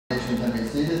you can be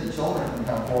seated. The children can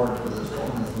come forward for this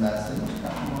children's message.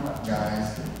 Come on up,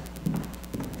 guys.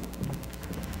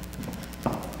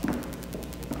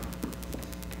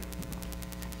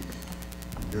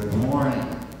 Good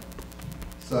morning.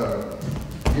 So,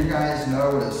 you guys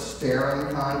know what a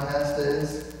staring contest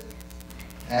is?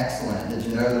 Excellent. Did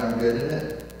you know that I'm good at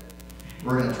it?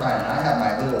 We're going to try it. I have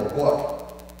my little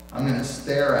book. I'm going to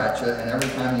stare at you, and every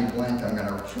time you blink, I'm going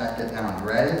to check it down.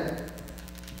 Ready?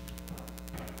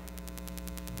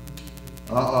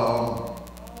 Uh-oh.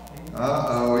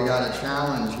 Uh-oh, we got a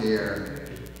challenge here.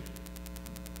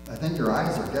 I think your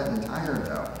eyes are getting tired,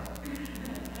 though.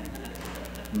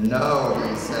 No,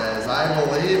 he says. I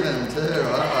believe him, too.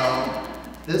 Uh-oh.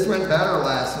 This went better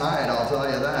last night, I'll tell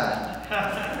you that.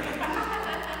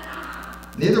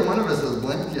 Neither one of us has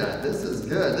blinked yet. This is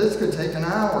good. This could take an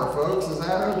hour, folks. Is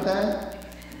that okay?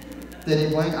 Did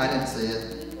he blink? I didn't see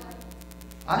it.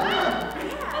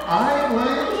 I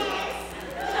blinked?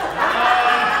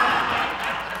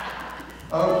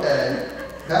 Okay.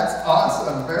 That's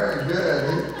awesome. Very good.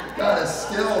 He got a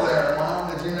skill there,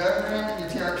 Mom. Did you know that? You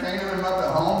training him up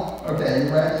at home? Okay, you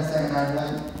ready? Saying I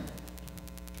blink?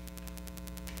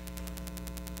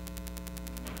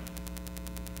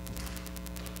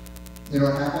 You know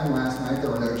what happened last night?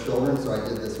 There were no children, so I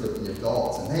did this with the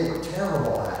adults, and they were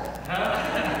terrible at it.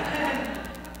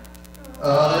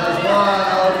 Oh, there's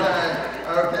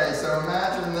one. Okay, so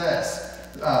imagine this.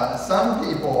 Some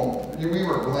people, we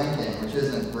were blinking, which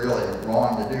isn't really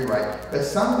wrong to do, right? But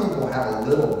some people have a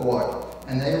little book,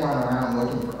 and they run around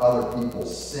looking for other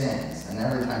people's sins. And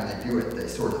every time they do it, they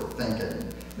sort of think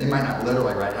it. They might not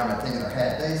literally write down a thing in their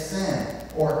head. They sin.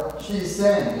 Or she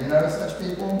sinned. You know such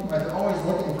people? Like they're always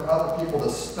looking for other people to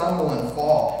stumble and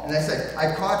fall. And they say,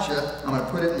 I caught you. I'm going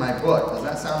to put it in my book. Does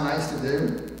that sound nice to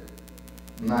do?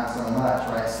 Not so much,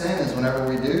 right? Sin is whenever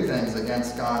we do things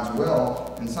against God's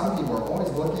will. And some people are always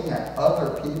looking at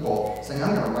other people, saying,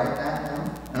 I'm going to write that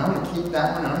down, and I'm going to keep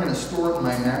that one, and I'm going to store it in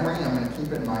my memory, and I'm going to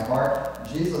keep it in my heart.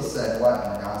 Jesus said what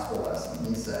in the gospel lesson?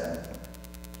 He said,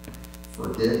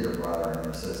 forgive your brother and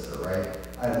your sister, right?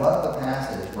 I love the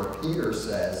passage where Peter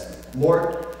says,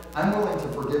 Lord, I'm willing to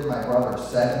forgive my brother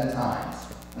 7 times.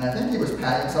 And I think he was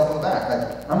patting himself on the back.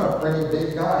 Like, I'm a pretty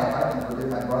big guy if I can forgive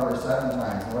my brother 7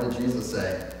 times. And what did Jesus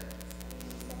say?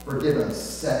 Forgive him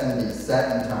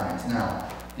 77 times. Now,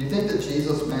 do you think that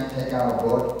Jesus meant take out a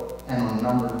book and on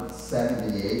number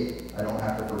 78, I don't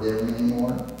have to forgive him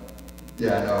anymore?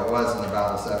 Yeah, no, it wasn't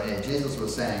about the 78. Jesus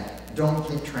was saying, don't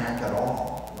keep track at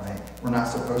all, right? We're not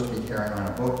supposed to be carrying on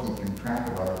a book keeping track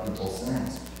of other people's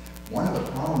sins. One of the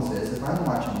problems is if I'm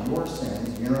watching your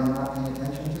sins, you know what I'm not paying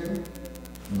attention to?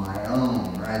 My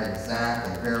own, right?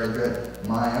 Exactly. Very good.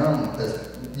 My own.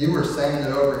 Because you were saying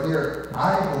it over here,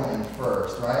 I blinked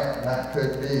first, right? That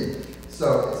could be.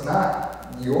 So it's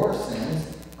not your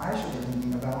sins. I should be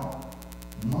thinking about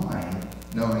mine,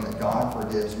 knowing that God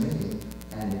forgives me,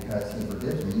 and because he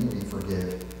forgives me, we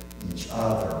forgive each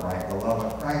other, right? The love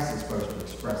of Christ is supposed to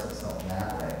express itself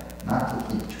that way. Not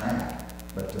to keep track,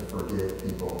 but to forgive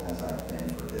people as I've been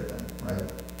forgiven,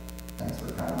 right? Thanks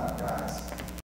for coming up, guys.